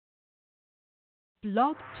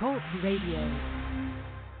Blog Talk Radio.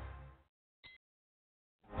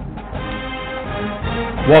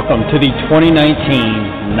 Welcome to the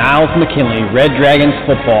 2019 Niles McKinley Red Dragons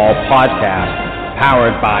football podcast,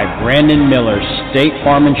 powered by Brandon Miller State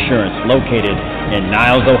Farm Insurance, located in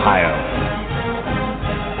Niles, Ohio.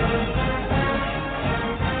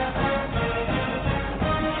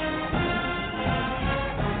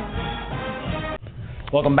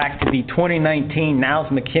 Welcome back to the 2019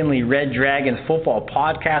 Niles McKinley Red Dragons football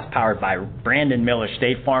podcast, powered by Brandon Miller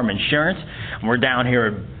State Farm Insurance. And we're down here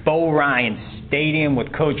at Bo Ryan Stadium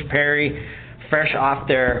with Coach Parry, fresh off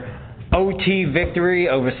their OT victory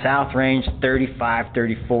over South Range,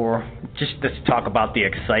 35-34. Just to talk about the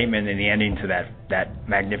excitement and the ending to that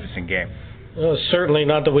magnificent game. Well, certainly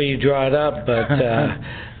not the way you draw it up, but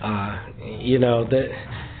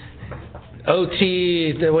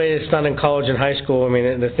OT, the way it's done in college and high school, I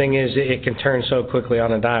mean, the thing is, it can turn so quickly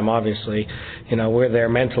on a dime, obviously. You know, we're there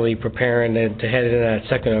mentally preparing to head into that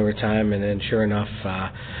second overtime, and then sure enough,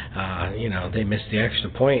 they missed the extra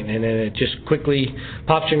point, and then it just quickly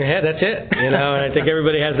pops in your head, that's it. And I think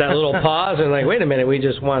everybody has that little pause and like, wait a minute, we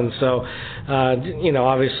just won. So,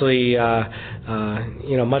 obviously,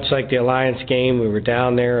 much like the Alliance game, we were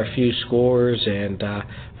down there, a few scores, and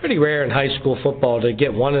pretty rare in high school football to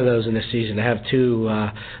get one of those in the season. To have two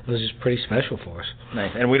was just pretty special for us.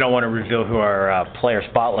 Nice. And we don't want to reveal who our player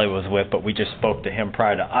spotlight was with, but we just spoke to him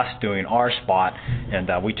prior to us doing our spot, and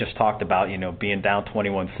we just talked about, being down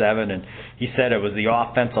 21-7, and he said it was the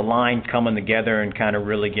offensive line coming together and kind of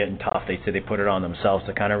really getting tough. They said they put it on themselves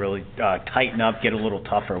to kind of really tighten up, get a little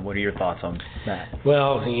tougher. What are your thoughts on that?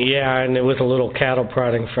 Well, yeah, and with a little cattle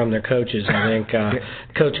prodding from their coaches, I think.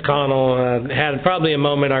 Coach Connell had probably a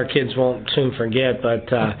moment our kids won't soon forget, but,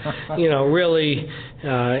 really,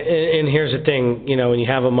 and here's the thing, when you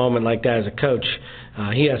have a moment like that as a coach,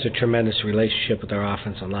 he has a tremendous relationship with our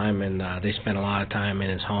offensive linemen. They spend a lot of time in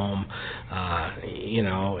his home,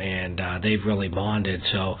 and they've really bonded.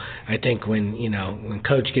 So I think when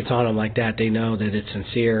Coach gets on him like that, they know that it's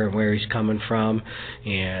sincere and where he's coming from.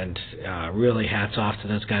 And really hats off to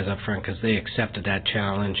those guys up front, because they accepted that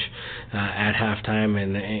challenge at halftime.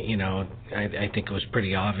 And, I think it was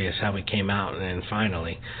pretty obvious how we came out. And then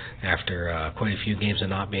finally, after quite a few games of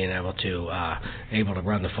not being able to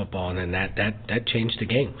run the football, and then that changed the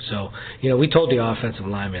game. So, we told the offensive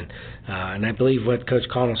linemen, and I believe what Coach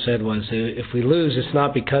Connell said was, if we lose, it's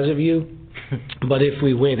not because of you, but if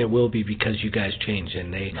we win, it will be because you guys changed,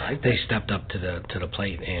 and they stepped up to the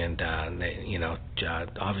plate, and they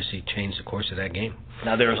obviously changed the course of that game.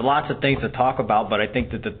 Now, there was lots of things to talk about, but I think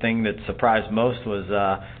that the thing that surprised most was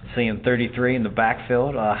seeing 33 in the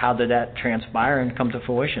backfield. How did that transpire and come to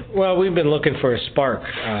fruition? Well, we've been looking for a spark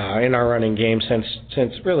in our running game since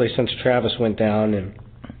Travis went down, and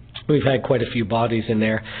we've had quite a few bodies in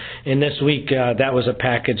there. And this week, that was a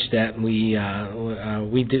package that we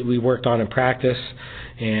worked on in practice,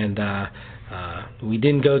 and we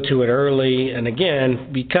didn't go to it early. And again,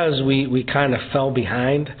 because we kind of fell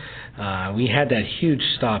behind, we had that huge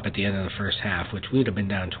stop at the end of the first half, which we'd have been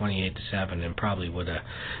down 28-7 and probably would have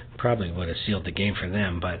sealed the game for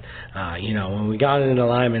them. But when we got into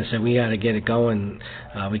alignment and said we got to get it going,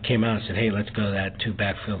 we came out and said, hey, let's go to that two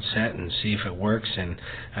backfield set and see if it works. And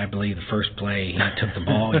I believe the first play, he took the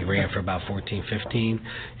ball, he ran for about 14-15,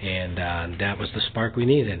 and that was the spark we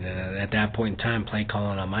needed. And at that point in time, play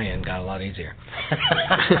calling on my end got a lot easier.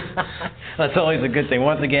 That's always a good thing.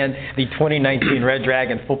 Once again, the 2019 Red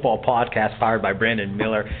Dragons football podcast, powered by Brandon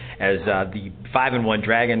Miller, as the 5-1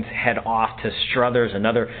 Dragons head off to Struthers,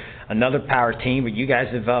 another power team. But you guys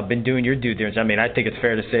have been doing your due diligence. I mean, I think it's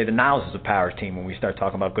fair to say that Niles is a power team when we start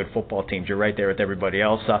talking about good football teams. You're right there with everybody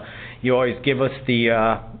else. You always give us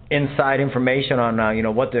the inside information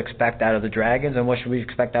on what to expect out of the Dragons and what should we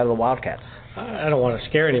expect out of the Wildcats. I don't want to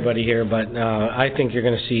scare anybody here, but I think you're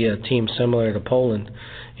going to see a team similar to Poland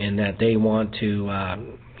in that they want to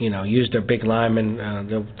use their big linemen.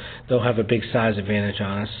 They'll have a big size advantage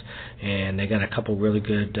on us, and they got a couple really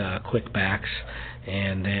good quick backs.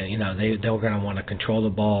 And they're going to want to control the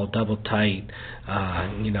ball, double tight,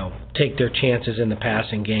 take their chances in the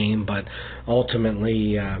passing game, but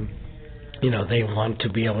ultimately, they want to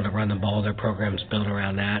be able to run the ball. Their program's built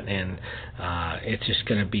around that, and it's just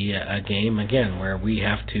going to be a game, again, where we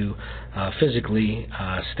have to physically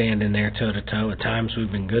stand in there toe-to-toe. At times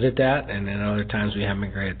we've been good at that, and then other times we haven't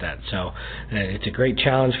been great at that. So it's a great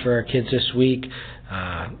challenge for our kids this week.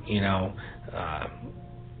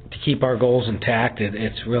 To keep our goals intact,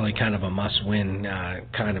 it's really kind of a must-win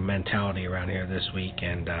kind of mentality around here this week,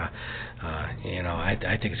 and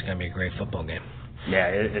I think it's going to be a great football game. Yeah,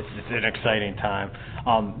 it's an exciting time.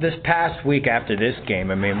 This past week after this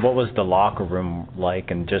game, I mean, what was the locker room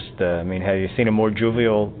like? And just, have you seen a more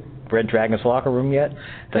jovial Red Dragons locker room yet?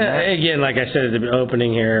 Again, like I said at the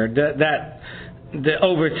opening here, the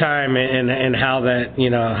overtime and how that,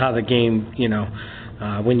 how the game,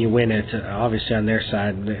 when you win it, obviously on their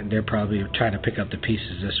side, they're probably trying to pick up the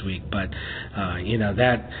pieces this week. But,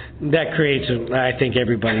 that creates, I think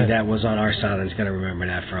everybody that was on our side is going to remember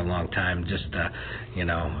that for a long time. Just,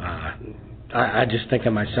 I just think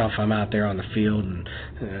of myself, I'm out there on the field and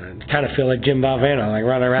kind of feel like Jim Valvano, like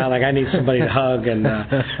running around like I need somebody to hug. And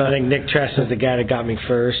I think Nick Tress is the guy that got me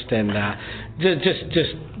first. And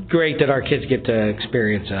just great that our kids get to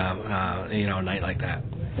experience, a night like that.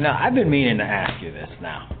 Now, I've been meaning to ask you this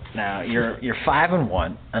now. Now, you're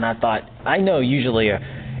 5-1, and I thought, I know usually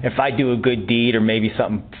if I do a good deed or maybe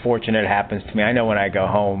something fortunate happens to me, I know when I go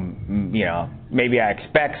home, maybe I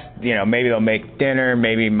expect, maybe they'll make dinner,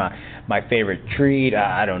 maybe my favorite treat,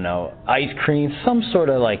 I don't know, ice cream, some sort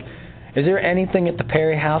of is there anything at the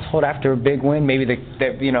Parry household after a big win? Maybe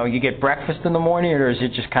you get breakfast in the morning, or is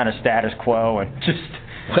it just kind of status quo and just...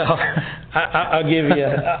 Well, I'll give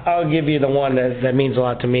you the one that means a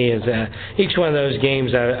lot to me is each one of those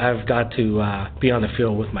games I've got to be on the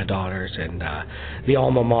field with my daughters and the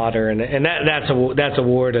alma mater, and that's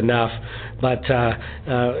award enough. But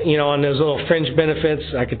on those little fringe benefits,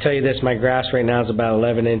 I could tell you this: my grass right now is about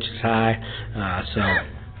 11 inches high, so.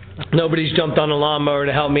 Nobody's jumped on a lawnmower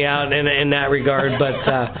to help me out in that regard, but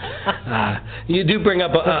you do bring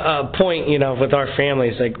up a point, with our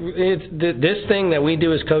families. This thing that we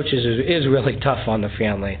do as coaches is really tough on the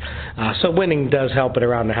family. So winning does help it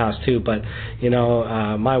around the house too. But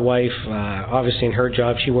my wife, obviously in her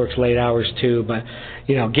job, she works late hours too. But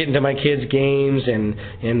getting to my kids' games and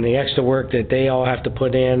the extra work that they all have to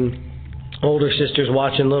put in. Older sisters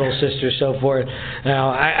watching little sisters, so forth. Now,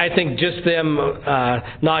 I think just them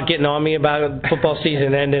not getting on me about football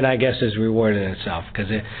season ending, I guess, is rewarding itself because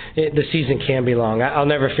the season can be long. I'll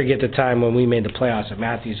never forget the time when we made the playoffs at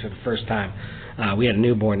Matthews for the first time. We had a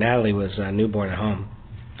newborn. Natalie was newborn at home.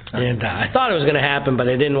 And I thought it was going to happen, but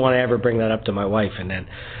I didn't want to ever bring that up to my wife. And then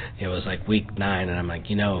it was like week 9, and I'm like,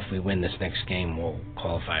 if we win this next game, we'll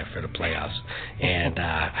qualify for the playoffs. And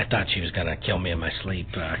I thought she was going to kill me in my sleep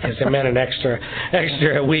because it meant an extra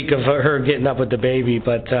week of her getting up with the baby.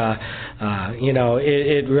 But,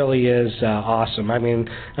 it really is awesome. I mean,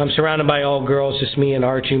 I'm surrounded by all girls, just me and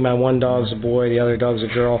Archie. My one dog's a boy, the other dog's a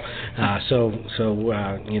girl.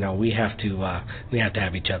 We have to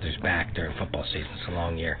have each other's back during football season. It's a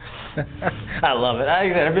long year. I love it.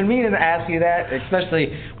 I've been meaning to ask you that,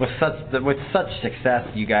 especially with such success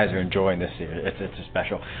you guys are enjoying this year. It's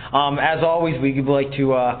special. As always, we would like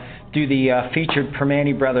to do the featured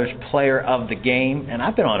Permane Brothers Player of the Game, and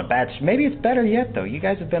I've been on a bad. Maybe it's better yet though. You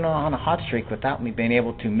guys have been on a hot streak without me being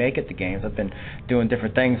able to make it to games. I've been doing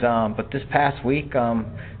different things, but this past week,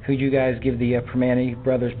 who'd you guys give the Permane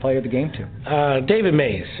Brothers Player of the Game to? David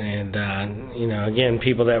Mays, and again,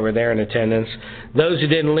 people that were there in attendance. Those who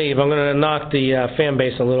didn't leave, I'm going to knock the fan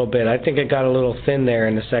base a little bit. I think it got a little thin there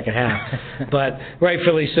in the second half, but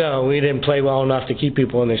rightfully so. We didn't play well enough to keep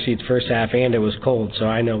people in their seats first half, and it was cold, so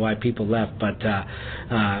I know why people left. But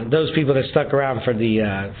those people that stuck around for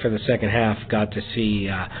the second half got to see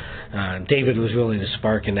David was really the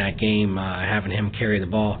spark in that game, having him carry the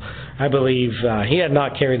ball. I believe he had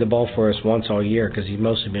not carried the ball for us once all year because he's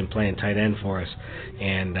mostly been playing tight end for us,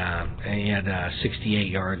 and he had 68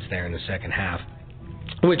 yards there in the second half,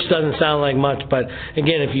 which doesn't sound like much, but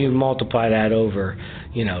again, if you multiply that over,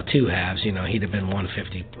 2 halves, he'd have been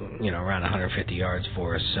 150, around 150 yards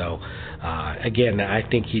for us. So, again, I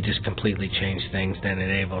think he just completely changed things, then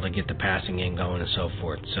enabled to get the passing game going and so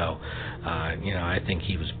forth. So, I think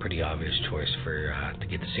he was a pretty obvious choice to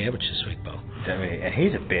get the sandwich this week, Bo. And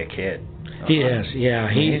he's a big kid. He is, yeah.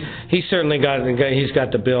 He's certainly got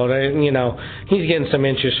the build. He's getting some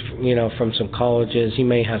interest, from some colleges. He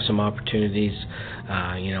may have some opportunities,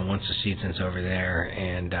 once the season's over there.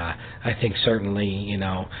 And I think certainly,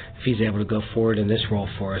 if he's able to go forward in this role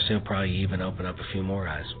for us, he'll probably even open up a few more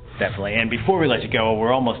eyes. Definitely. And before we let you go,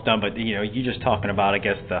 we're almost done. But you just talking about, I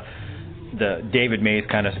guess, the David Mays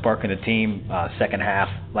kind of sparking the team second half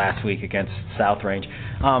last week against South Range.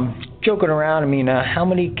 Joking around, how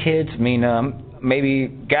many kids? How many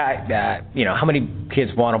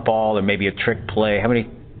kids want a ball or maybe a trick play? How many?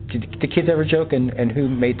 Did the kids ever joke and who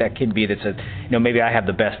made that kid be that said, maybe I have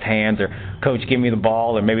the best hands, or coach, give me the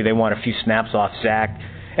ball, or maybe they want a few snaps off Zach?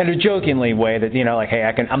 In a jokingly way that,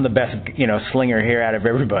 hey, I'm the best, slinger here out of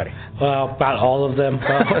everybody. Well, about all of them,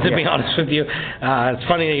 to be honest with you. It's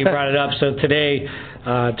funny that you brought it up. So today,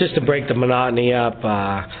 just to break the monotony up,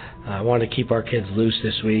 I want to keep our kids loose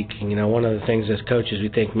this week. One of the things as coaches, we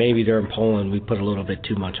think maybe during Poland we put a little bit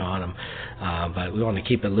too much on them, but we want to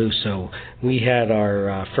keep it loose. So we had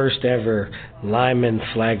our first ever lineman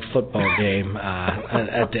flag football game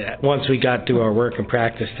once we got through our work and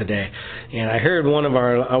practice today. And I heard one of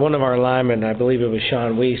our linemen, I believe it was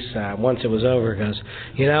Sean Weiss, once it was over, goes,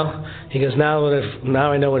 he goes,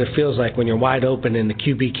 now I know what it feels like when you're wide open and the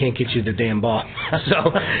QB can't get you the damn ball.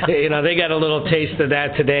 So, they got a little taste of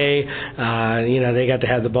that today. They got to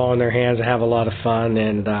have the ball in their hands and have a lot of fun.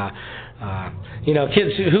 And,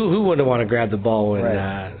 kids, who wouldn't want to grab the ball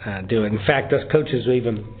and do it? In fact, us coaches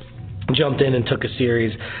even jumped in and took a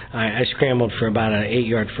series. I scrambled for about an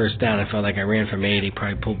 8-yard first down. I felt like I ran from 80,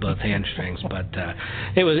 probably pulled both hamstrings. But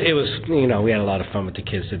it was we had a lot of fun with the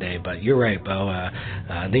kids today. But you're right, Bo.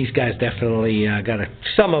 These guys definitely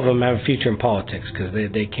some of them have a future in politics because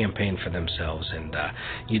they campaign for themselves. And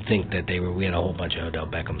you'd think that we had a whole bunch of Odell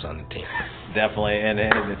Beckhams on the team. Definitely.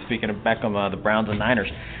 And speaking of Beckham, the Browns and Niners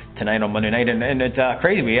tonight on Monday night, and it's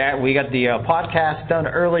crazy. We got the podcast done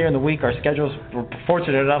earlier in the week. Our schedules were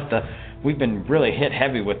fortunate enough to. We've been really hit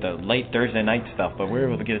heavy with the late Thursday night stuff, but we were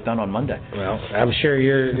able to get it done on Monday. Well, I'm sure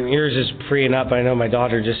yours is freeing up. I know my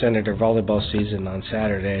daughter just ended her volleyball season on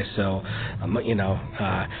Saturday, so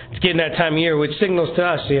it's getting that time of year, which signals to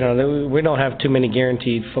us, that we don't have too many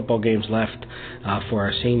guaranteed football games left for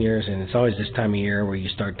our seniors, and it's always this time of year where you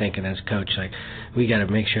start thinking as a coach, like, we got to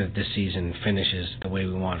make sure that this season finishes the way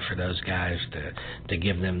we want for those guys to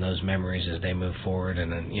give them those memories as they move forward.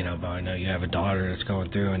 And then, but I know you have a daughter that's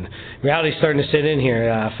going through, and reality's starting to sit in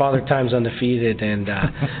here. Father Time's undefeated, and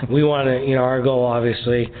we want to, our goal,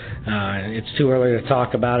 obviously, it's too early to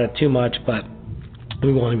talk about it too much, but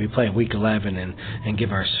we want to be playing Week 11 and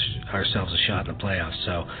give ourselves a shot in the playoffs.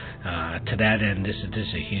 So to that end, this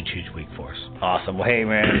is a huge week for us. Awesome. Well, hey,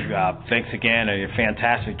 man, thanks again. A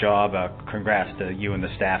fantastic job. Congrats to you and the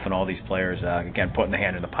staff and all these players. Again, putting the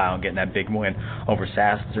hand in the pile and getting that big win over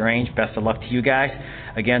Sask's Range. Best of luck to you guys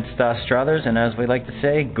against Struthers. And as we like to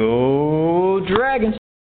say, go Dragons.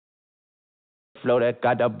 Flow that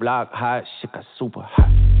got the block hot, shit got super hot.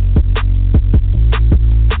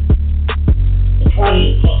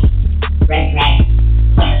 Red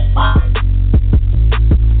Dragons Player Spot.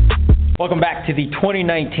 Welcome back to the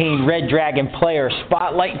 2019 Red Dragon Player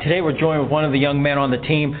Spotlight. Today we're joined with one of the young men on the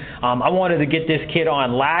team. I wanted to get this kid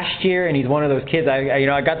on last year, and he's one of those kids.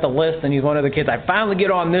 I got the list, and he's one of the kids I finally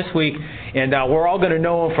get on this week, and we're all going to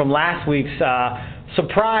know him from last week's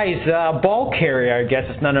surprise ball carrier. I guess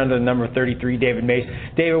it's none other than number 33, David Mace.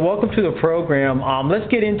 David, welcome to the program.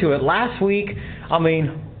 Let's get into it. Last week,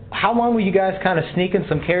 how long were you guys kind of sneaking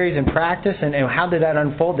some carries in practice, and how did that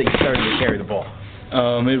unfold that you started to carry the ball?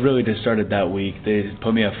 It really just started that week. They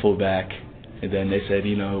put me at fullback, and then they said,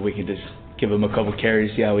 we can just give him a couple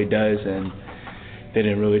carries, see how he does, and they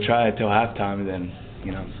didn't really try it till halftime, and then,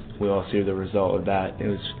 we all see the result of that.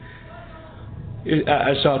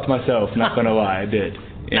 I shocked myself, not going to lie, I did.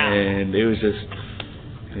 And it was just,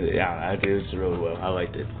 it was really well. I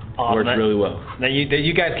liked it. Worked really well. Now,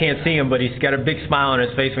 you guys can't see him, but he's got a big smile on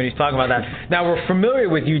his face when he's talking about that. Now, we're familiar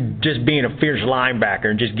with you just being a fierce linebacker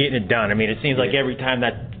and just getting it done. It seems like every time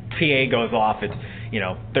that PA goes off, it's,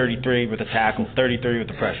 33 with the tackle, 33 with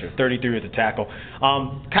the pressure, 33 with the tackle.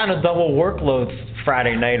 Kind of double workloads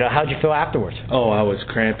Friday night. How'd you feel afterwards? Oh, I was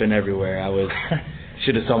cramping everywhere.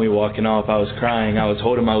 Should have saw me walking off. I was crying. I was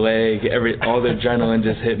holding my leg. All the adrenaline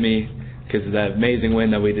just hit me because of that amazing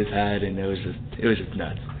win that we just had, and it was just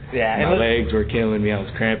nuts. Yeah, my legs were killing me. I was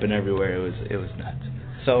cramping everywhere. It was nuts.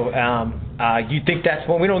 So, you think that's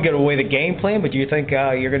when we don't get away the game plan, but do you think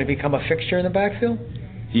you're going to become a fixture in the backfield?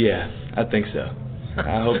 Yeah, I think so.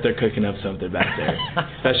 I hope they're cooking up something back there,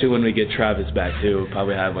 especially when we get Travis back too. We'll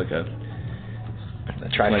probably have like a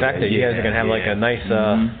trifecta. You guys are going to have like a nice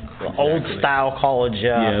old style college,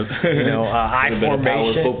 I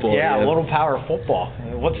formation. Football, a little power football.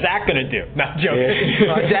 What's that going to do? Not joking.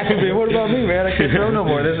 Exactly. What about me, man? I can't throw no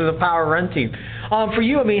more. This is a power run team. For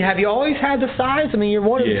you, have you always had the size? You're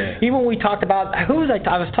one of even when we talked about I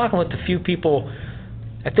was talking with a few people.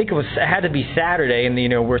 I think it had to be Saturday, and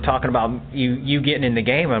we're talking about you getting in the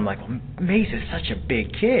game. And I'm like, Mace is such a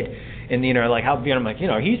big kid. And like how I'm like,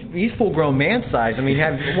 he's full grown man size. When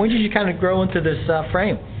did you kind of grow into this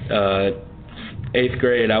frame? 8th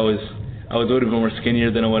grade. I was a little bit more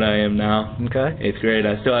skinnier than what I am now. Okay. 8th grade.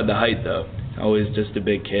 I still had the height though. Always just a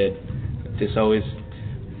big kid. Just always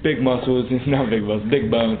big muscles, not big muscles,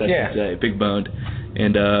 big bones. I should say, big boned.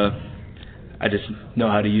 And I just know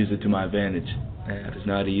how to use it to my advantage. I just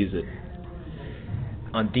know how to use it.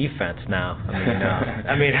 on defense now?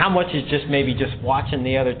 I mean, how much is just maybe just watching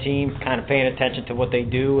the other team, kind of paying attention to what they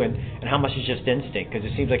do, and how much is just instinct? Because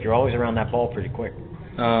it seems like you're always around that ball pretty quick.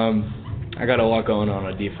 I got a lot going on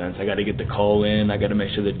defense. I got to get the call in. I got to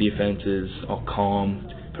make sure the defense is all calm,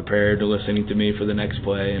 prepared, listening to me for the next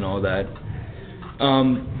play and all that.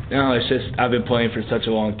 It's just I've been playing for such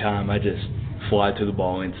a long time. I just fly to the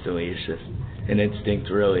ball instantly. It's just an instinct,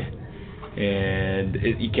 really. And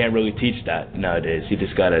you can't really teach that nowadays. You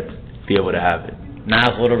just got to be able to have it.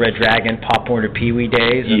 Niles, Little Red Dragon, Pop Warner Pee Wee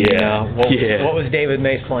days. What was David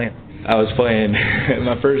Mays playing? I was playing,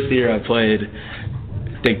 my first year I played,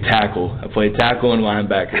 I think, tackle. I played tackle and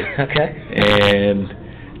linebacker. Okay. And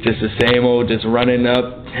just the same old, just running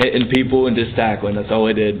up, hitting people, and just tackling. That's all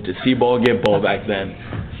I did. Just see ball, get ball back then.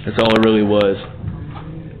 That's all it really was.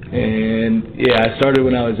 And, I started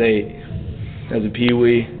when I was 8 as a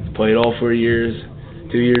Pee-wee. Played all 4 years,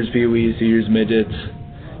 2 years Pee-wees, 2 years midgets.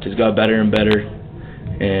 Just got better and better,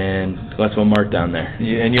 and left my mark down there.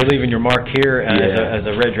 Yeah, and you're leaving your mark here as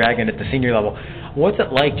a Red Dragon at the senior level. What's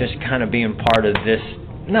it like just kind of being part of this,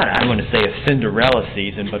 I don't want to say a Cinderella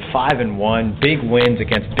season, but 5-1, big wins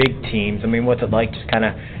against big teams? I mean, what's it like just kind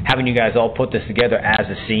of having you guys all put this together as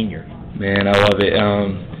a senior? Man, I love it.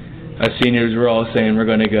 As seniors, we're all saying we're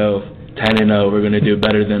going to go 10-0. We're going to do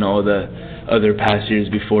better than all the other past years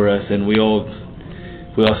before us, and we all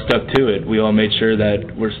stuck to it. We all made sure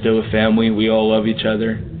that we're still a family. We all love each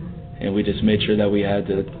other, and we just made sure that we had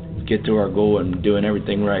to get to our goal and doing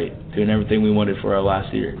everything right, doing everything we wanted for our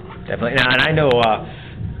last year. Definitely. Now, and I know,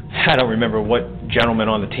 I don't remember what gentleman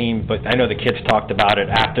on the team, but I know the kids talked about it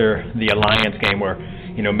after the Alliance game where,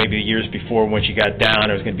 maybe the years before once you got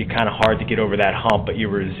down, it was going to be kind of hard to get over that hump, but you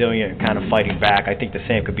were resilient and kind of fighting back. I think the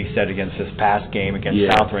same could be said against this past game against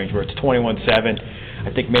South Range where it's 21-7.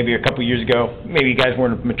 I think maybe a couple years ago, maybe you guys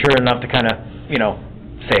weren't mature enough to kind of,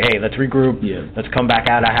 say, hey, let's regroup. Yeah. Let's come back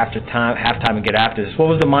out after halftime and get after this. What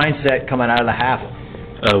was the mindset coming out of the half?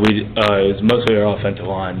 It was mostly our offensive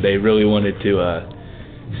line. They really wanted to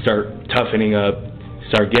start toughening up,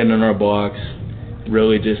 start getting in our blocks,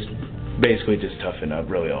 really just basically just toughen up,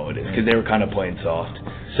 really all it is, because they were kind of playing soft.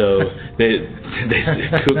 So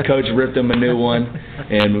coach ripped them a new one,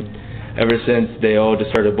 and ever since they all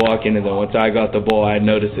just started blocking, and then once I got the ball, I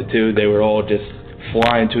noticed it too. They were all just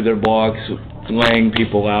flying to their blocks, laying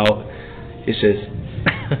people out. It's just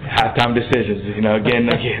halftime decisions,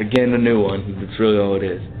 again a new one. That's really all it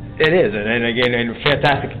is. It is, and again,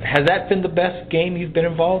 fantastic. Has that been the best game you've been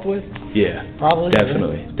involved with? Yeah, probably.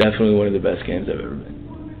 Definitely one of the best games I've ever been.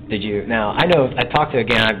 Did you? Now, I know I talked to,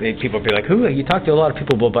 people will be like, who? You talked to a lot of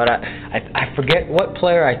people, but I forget what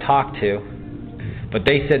player I talked to, but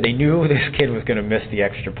they said they knew this kid was going to miss the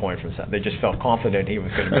extra point from something. They just felt confident he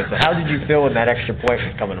was going to miss it. How did you feel when that extra point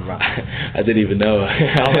was coming around? I didn't even know.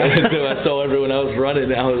 I saw everyone else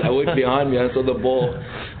running. I looked behind me. I saw the ball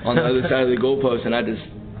on the other side of the goalpost, and I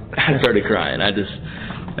started crying. I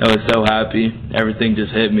was so happy. Everything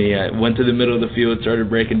just hit me. I went to the middle of the field, started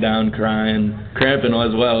breaking down, crying, cramping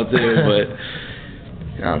as well too. But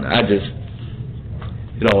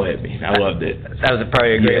it all hit me. I loved it. That was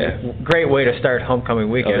probably a great way to start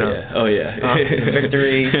homecoming weekend. Oh yeah.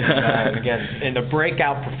 Victory again, and the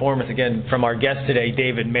breakout performance again from our guest today,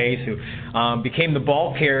 David Mays, who became the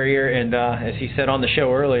ball carrier, and as he said on the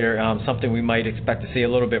show earlier, something we might expect to see a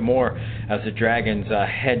little bit more as the Dragons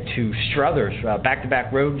head to Struthers,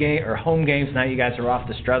 back-to-back road game or home games. Now you guys are off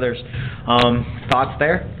to Struthers. Thoughts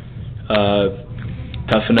there?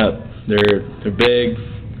 Toughen up. They're big.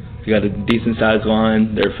 They got a decent-sized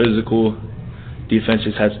line. They're physical. Defense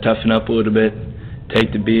just has to toughen up a little bit,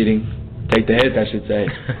 take the beating, take the hits, I should say.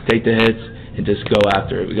 Take the hits and just go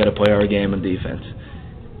after it. We got to play our game on defense.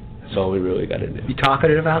 That's all we really got to do. You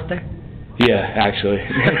talkative out there? Yeah, actually.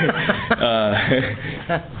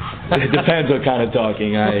 It depends what kind of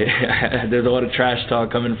talking. There's a lot of trash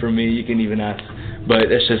talk coming from me. You can even ask,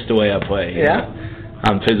 but it's just the way I play. You know?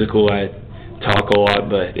 I'm physical. I talk a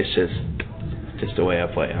lot, but it's just the way I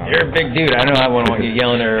play. You're a big dude. I know I wouldn't want you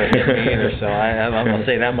yelling or hitting me either, so I'm going to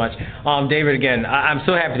say that much. David, again, I'm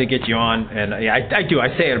so happy to get you on, and I do. I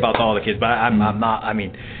say it about all the kids, but I'm not. I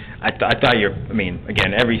mean, I thought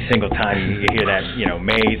again, every single time you hear that,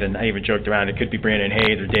 Mays, and I even joked around, it could be Brandon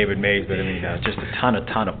Hayes or David Mays, but just a ton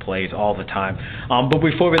of plays all the time. But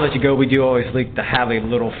before we let you go, we do always like to have a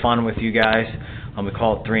little fun with you guys. We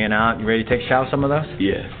call it 3 and Out. You ready to take a shot with some of those?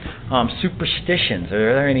 Yeah. Superstitions. Are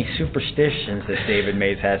there any superstitions that David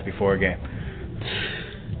Mays has before a game?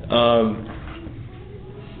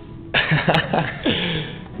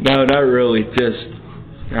 No, not really.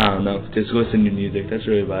 I don't know. Just listen to music. That's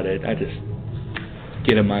really about it.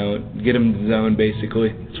 get in the zone,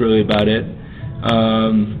 basically. It's really about it.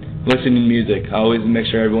 Listening to music. I always make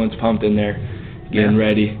sure everyone's pumped in there, getting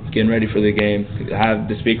ready for the game. I have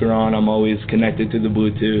the speaker on. I'm always connected to the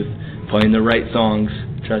Bluetooth, playing the right songs.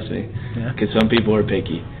 Trust me, because some people are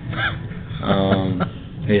picky.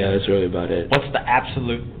 Yeah, that's really about it. What's the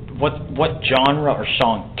absolute? What genre or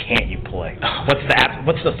song can't you play?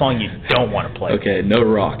 What's the song you don't want to play? Okay, no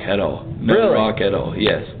rock at all. No really? Rock at all.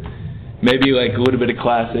 Yes, maybe like a little bit of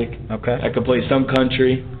classic. Okay. I could play some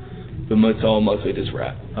country, but mostly just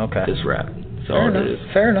rap. Okay. Just rap.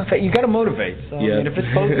 Fair enough. You got to motivate. So, yeah. I mean, if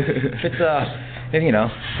it's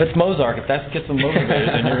Mozart, if that gets them motivated,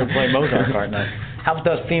 then you're gonna play Mozart right now. How about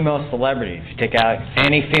those female celebrities? If you take out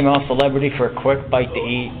any female celebrity for a quick bite to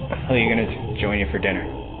eat, who are you gonna join you for dinner?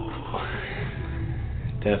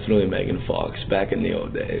 Definitely Megan Fox, back in the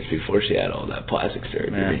old days, before she had all that plastic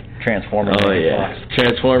surgery. Yeah. Transformer Megan Fox.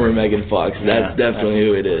 Transformer Megan Fox. That's definitely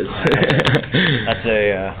who it is.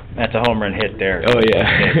 That's a home run hit there. Oh, yeah.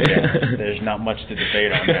 There's not much to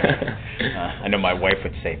debate on that. I know my wife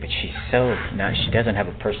would say, but she doesn't have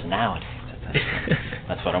a personality.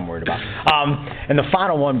 That's what I'm worried about. And the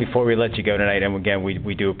final one before we let you go tonight, and again,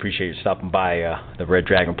 we do appreciate you stopping by the Red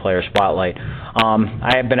Dragon Player Spotlight.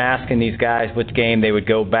 I have been asking these guys which game they would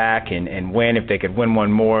go back and win, if they could win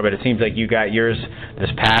one more, but it seems like you got yours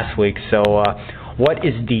this past week. So what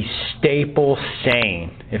is the staple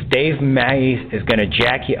saying? If Dave Mays is going to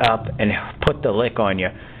jack you up and put the lick on you,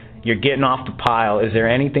 you're getting off the pile, is there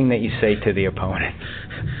anything that you say to the opponent?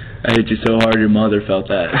 I hit you so hard your mother felt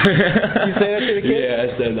that. You say that to the kids? Yeah, I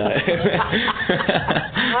said that.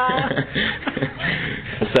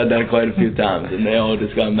 I said that quite a few times, and they all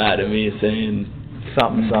just got mad at me saying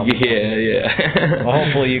something. Yeah. Well,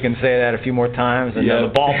 hopefully you can say that a few more times, and then the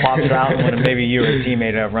ball pops out, and maybe you or a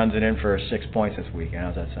teammate runs it in for 6 points this week.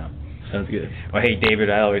 How's that sound? Sounds good. Well, hey,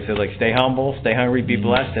 David, I always say, stay humble, stay hungry, be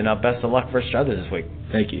blessed, and best of luck for Struthers this week.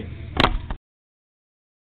 Thank you.